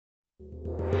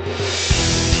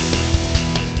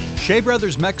Shea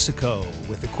Brothers Mexico,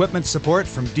 with equipment support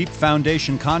from deep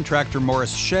foundation contractor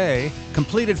Morris-Shea,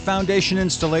 completed foundation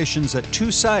installations at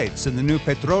 2 sites in the new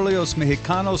Petróleos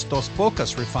Mexicanos Dos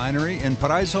Bocas refinery in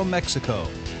Paraíso, Mexico.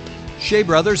 Shea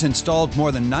Brothers installed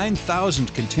more than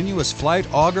 9,000 continuous flight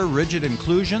auger rigid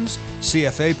inclusions,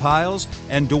 CFA piles,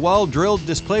 and Dual drilled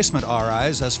displacement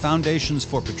RIs as foundations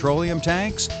for petroleum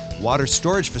tanks, water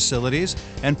storage facilities,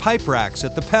 and pipe racks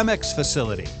at the PEMEX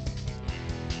facility.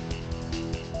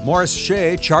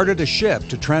 Morris-Shea chartered a ship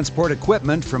to transport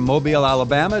equipment from Mobile,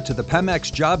 Alabama to the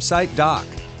PEMEX job site dock.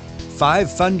 5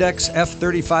 Fundex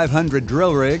F3500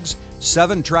 drill rigs,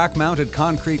 7 track-mounted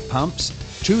concrete pumps,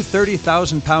 2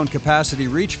 30,000-pound capacity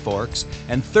reach forks,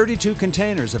 and 32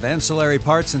 containers of ancillary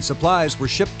parts and supplies were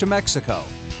shipped to Mexico.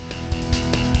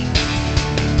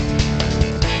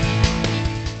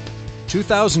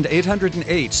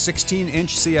 2,808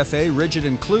 16-inch CFA rigid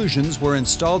inclusions were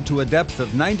installed to a depth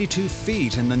of 92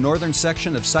 feet in the northern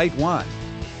section of Site 1.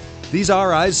 These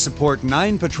RIs support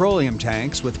 9 petroleum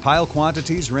tanks with pile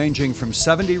quantities ranging from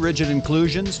 70 rigid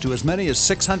inclusions to as many as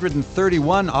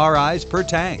 631 RIs per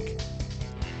tank.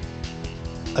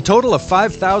 A total of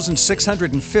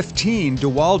 5,615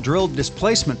 Dual drilled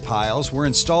displacement piles were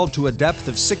installed to a depth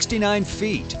of 69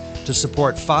 feet to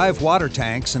support 5 water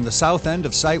tanks in the south end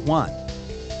of Site 1.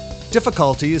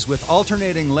 Difficulties with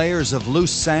alternating layers of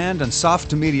loose sand and soft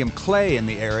to medium clay in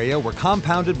the area were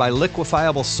compounded by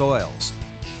liquefiable soils.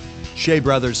 Shea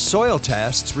Brothers soil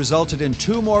tests resulted in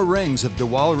 2 more rings of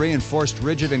Dual reinforced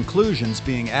rigid inclusions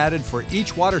being added for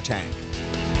each water tank.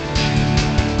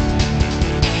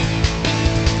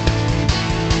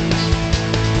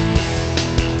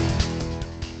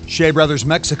 Shea Brothers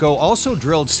Mexico also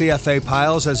drilled CFA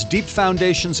piles as deep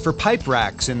foundations for pipe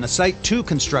racks in the Site 2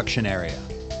 construction area.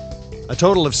 A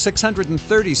total of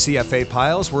 630 CFA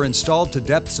piles were installed to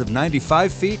depths of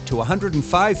 95 feet to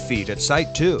 105 feet at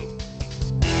Site 2.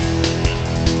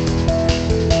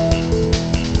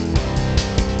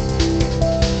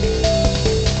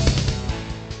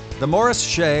 The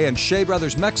Morris-Shea and Shea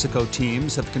Brothers Mexico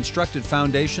teams have constructed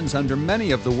foundations under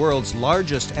many of the world's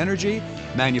largest energy,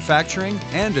 manufacturing,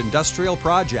 and industrial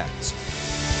projects.